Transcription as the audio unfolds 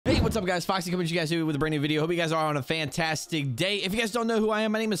What's up, guys? Foxy coming to you guys here with a brand new video. Hope you guys are on a fantastic day. If you guys don't know who I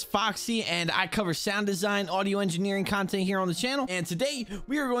am, my name is Foxy, and I cover sound design, audio engineering content here on the channel. And today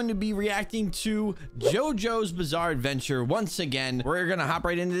we are going to be reacting to JoJo's Bizarre Adventure once again. We're gonna hop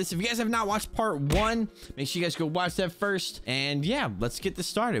right into this. If you guys have not watched part 1, make sure you guys go watch that first. And yeah, let's get this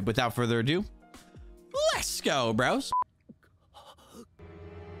started. Without further ado, let's go, bros. I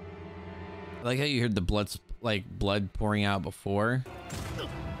like how you heard the blood pouring out before.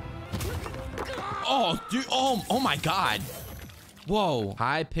 Oh, dude. Oh my God. Whoa.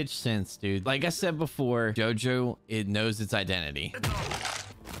 High pitched synths, dude. Like I said before, JoJo, it knows its identity.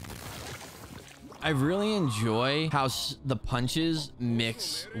 I really enjoy how the punches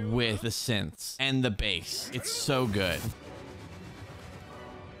mix with the synths and the bass. It's so good.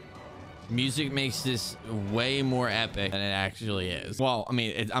 Music makes this way more epic than it actually is. Well, I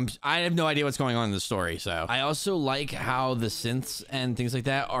mean, I have no idea what's going on in the story, so. I also like how the synths and things like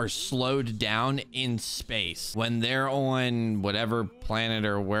that are slowed down in space. When they're on whatever planet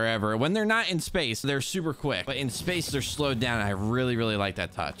or wherever, when they're not in space, they're super quick. But in space, they're slowed down. I really, really like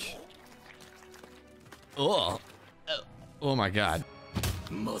that touch. Oh, oh my God.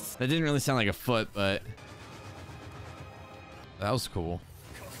 That didn't really sound like a foot, but that was cool.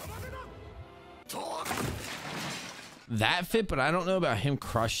 That fit, but I don't know about him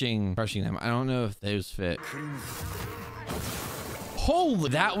crushing them. I don't know if those fit. Holy,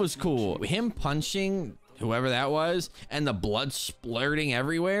 that was cool. Him punching whoever that was and the blood splurting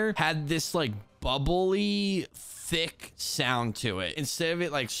everywhere had this like bubbly thick sound to it. Instead of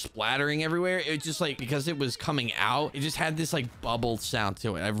it like splattering everywhere, it just like, because it was coming out, it just had this like bubble sound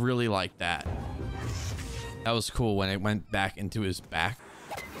to it. I really liked that. That was cool when it went back into his back.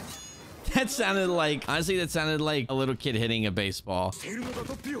 That sounded like, honestly, that sounded like a little kid hitting a baseball.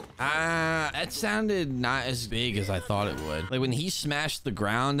 That sounded not as big as I thought it would. Like when he smashed the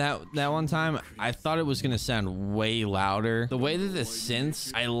ground that one time, I thought it was gonna sound way louder. The way that the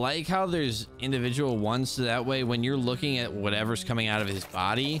synths, I like how there's individual ones, so that way when you're looking at whatever's coming out of his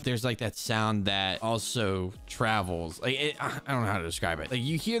body, there's like that sound that also travels. Like I don't know how to describe it. Like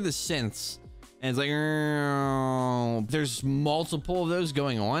you hear the synths, and it's like, there's multiple of those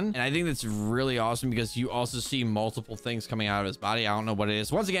going on. And I think that's really awesome because you also see multiple things coming out of his body. I don't know what it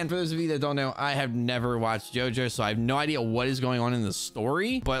is. Once again, for those of you that don't know, I have never watched JoJo, so I have no idea what is going on in the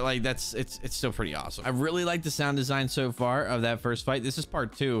story, but like it's still pretty awesome. I really like the sound design so far of that first fight. This is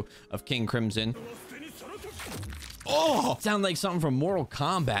part 2 of King Crimson. Oh, sound like something from Mortal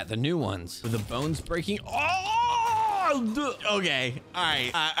Kombat, the new ones with the bones breaking. Oh, okay, all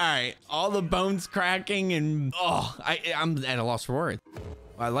right, all the bones cracking and I'm at a loss for words.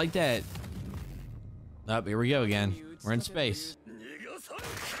 I like that. Oh, here we go again. We're in space.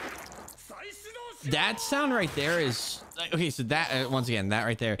 That sound right there is okay. So that once again, that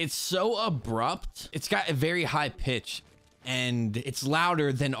right there, it's so abrupt. It's got a very high pitch and it's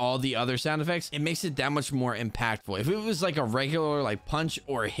louder than all the other sound effects. It makes it that much more impactful. If it was like a regular like punch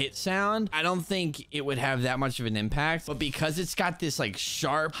or hit sound, I don't think it would have that much of an impact, but because it's got this like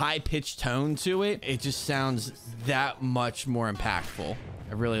sharp high-pitched tone to it, it just sounds that much more impactful.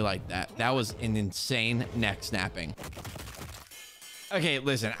 I really like that. That was an insane neck snapping. Okay,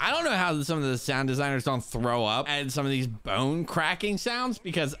 listen, I don't know how some of the sound designers don't throw up at some of these bone cracking sounds,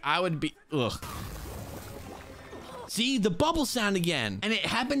 because I would be ugh. See the bubble sound again, and it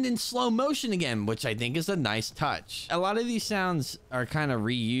happened in slow motion again, which I think is a nice touch. A lot of these sounds are kind of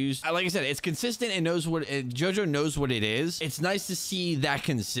reused. Like I said, it's consistent and knows what JoJo knows what it is. It's nice to see that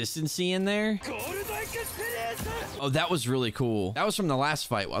consistency in there. Oh, that was really cool. That was from the last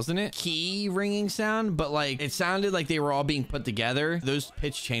fight, wasn't it? Key ringing sound, but like it sounded like they were all being put together. Those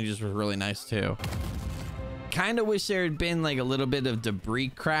pitch changes were really nice too. Kind of wish there had been like a little bit of debris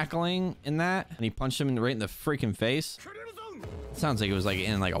crackling in that, and he punched him right in the freaking face. It sounds like it was like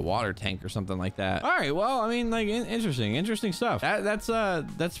in like a water tank or something like that. All right, well, I mean, like interesting stuff.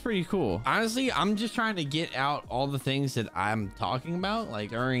 That's pretty cool. Honestly, I'm just trying to get out all the things that I'm talking about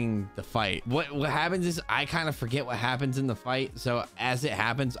like during the fight. What happens is I kind of forget what happens in the fight, so as it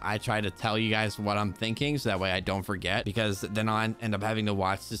happens, I try to tell you guys what I'm thinking, so that way I don't forget, because then I'll end up having to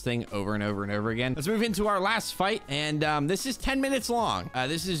watch this thing over and over and over again. Let's move into our last fight, and this is 10 minutes long.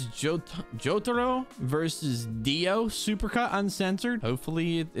 This is Jotaro versus Dio, supercut uncensored.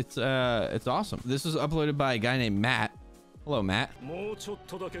 Hopefully it's awesome. This was uploaded by a guy named Matt. Hello, Matt.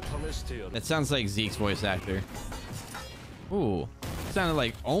 That sounds like Zeke's voice actor. Ooh, sounded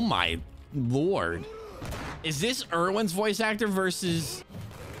like, oh my lord. Is this Erwin's voice actor versus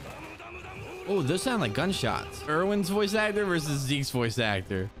Oh, those sound like gunshots. Erwin's voice actor versus Zeke's voice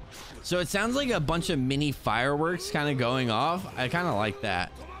actor. So it sounds like a bunch of mini fireworks kind of going off. I kind of like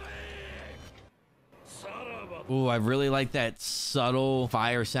that. Ooh, I really like that subtle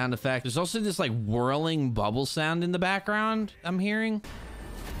fire sound effect. There's also this like whirling bubble sound in the background I'm hearing.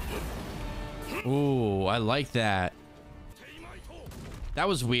 Ooh, I like that. That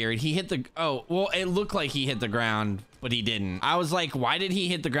was weird. He hit the... Oh, well, it looked like he hit the ground, but he didn't. I was like, why did he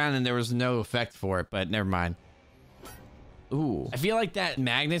hit the ground and there was no effect for it? But never mind. Ooh, I feel like that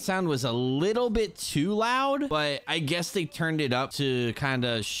magnet sound was a little bit too loud, but I guess they turned it up to kind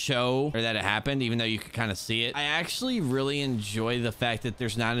of show that it happened, even though you could kind of see it. I actually really enjoy the fact that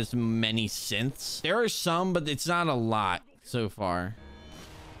there's not as many synths. There are some, but it's not a lot so far.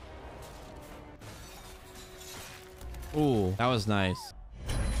 Ooh, that was nice.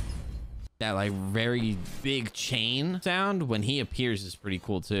 That like very big chain sound when he appears is pretty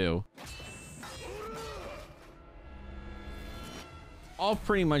cool too. All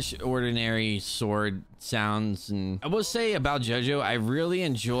pretty much ordinary sword sounds. And I will say about JoJo, I really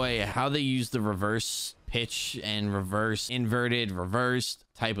enjoy how they use the reverse pitch and reverse inverted reversed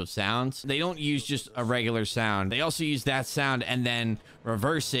type of sounds. They don't use just a regular sound. They also use that sound and then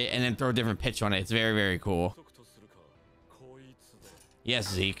reverse it and then throw a different pitch on it. It's very, very cool. Yes,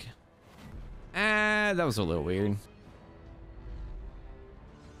 Zeke. That was a little weird.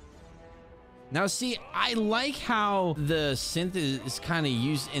 Now, see, I like how the synth is kind of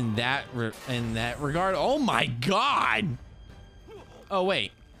used in that regard. Oh my God! Oh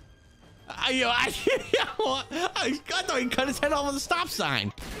wait, I thought he cut his head off with a stop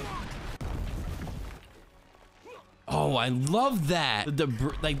sign. Oh, I love that.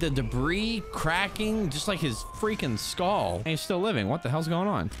 Like the debris cracking, just like his freaking skull. And he's still living. What the hell's going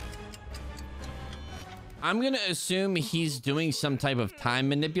on? I'm gonna assume he's doing some type of time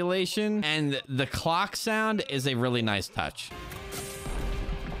manipulation, and the clock sound is a really nice touch.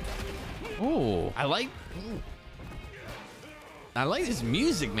 Oh, I like this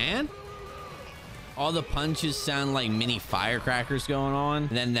music, man. All the punches sound like mini firecrackers going on, and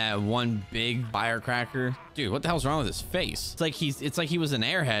then that one big firecracker. Dude, what the hell's wrong with his face? It's like he was an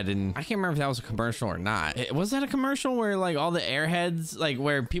airhead, and I can't remember if that was a commercial or not. Was that a commercial where like all the airheads, like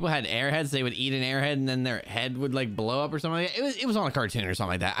where people had airheads, they would eat an airhead and then their head would like blow up or something like that? It was on a cartoon or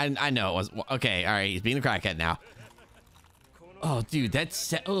something like that. I know it was. Okay, all right, he's being a crackhead now. Oh, dude,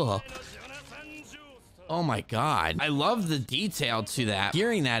 that's ugh. Oh my God. I love the detail to that.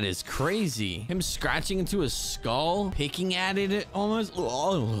 Hearing that is crazy. Him scratching into his skull, picking at it almost.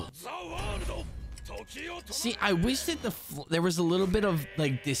 Oh. See, I wish that there was a little bit of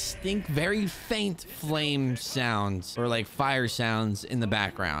like distinct, very faint flame sounds or like fire sounds in the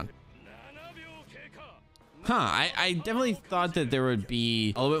background. Huh, I definitely thought that there would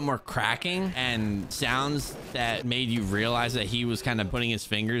be a little bit more cracking and sounds that made you realize that he was kind of putting his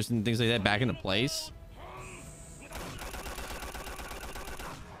fingers and things like that back into place.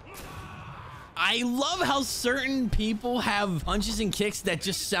 I love how certain people have punches and kicks that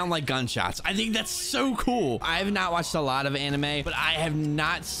just sound like gunshots. I think that's so cool. I have not watched a lot of anime, but I have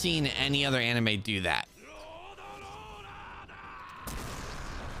not seen any other anime do that.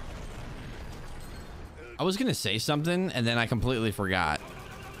 I was gonna say something and then I completely forgot.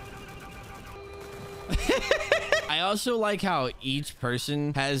 I also like how each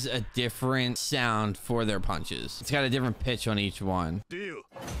person has a different sound for their punches. It's got a different pitch on each one.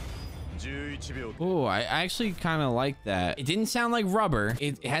 Oh, I actually kind of like that. It didn't sound like rubber.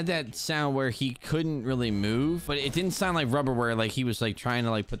 It had that sound where he couldn't really move, but it didn't sound like rubber where like he was like trying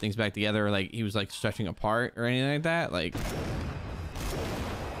to like put things back together, or like he was like stretching apart or anything like that. Like,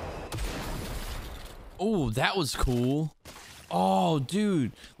 oh, that was cool. Oh,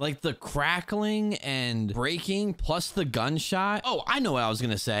 dude, like the crackling and breaking plus the gunshot. Oh, I know what I was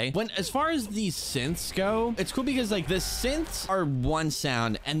gonna say. As far as these synths go, it's cool because like the synths are one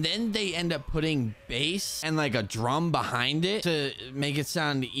sound and then they end up putting bass and like a drum behind it to make it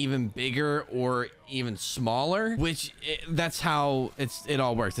sound even bigger or even smaller, which that's how it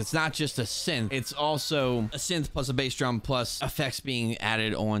all works. It's not just a synth, it's also a synth plus a bass drum plus effects being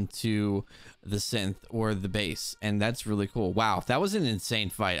added onto the synth or the bass, and that's really cool. Wow, that was an insane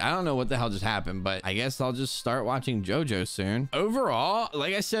fight. I don't know what the hell just happened, but I guess I'll just start watching JoJo soon. Overall,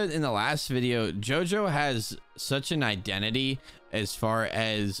 like I said in the last video, JoJo has such an identity as far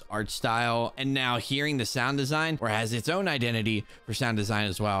as art style, and now hearing the sound design, or has its own identity for sound design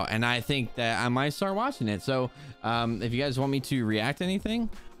as well, and I think that I might start watching it. So if you guys want me to react to anything,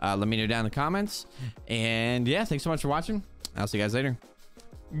 let me know down in the comments. And yeah, thanks so much for watching. I'll see you guys later.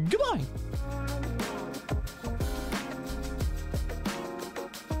 Goodbye.